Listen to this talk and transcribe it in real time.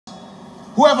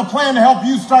who have a plan to help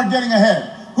you start getting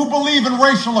ahead, who believe in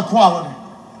racial equality,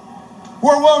 who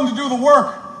are willing to do the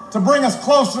work to bring us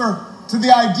closer to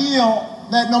the ideal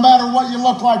that no matter what you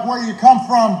look like, where you come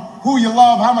from, who you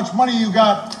love, how much money you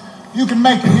got, you can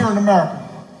make it here in America.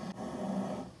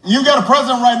 You've got a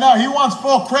president right now, he wants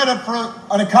full credit for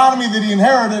an economy that he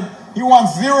inherited. He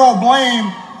wants zero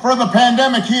blame for the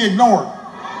pandemic he ignored.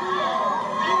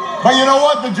 But you know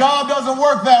what? The job doesn't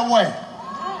work that way.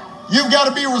 You've got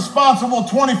to be responsible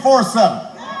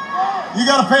 24/7. You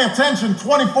got to pay attention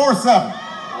 24/7.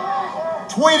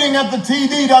 Tweeting at the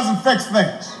TV doesn't fix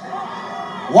things.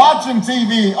 Watching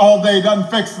TV all day doesn't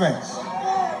fix things.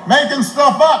 Making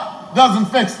stuff up doesn't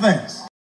fix things.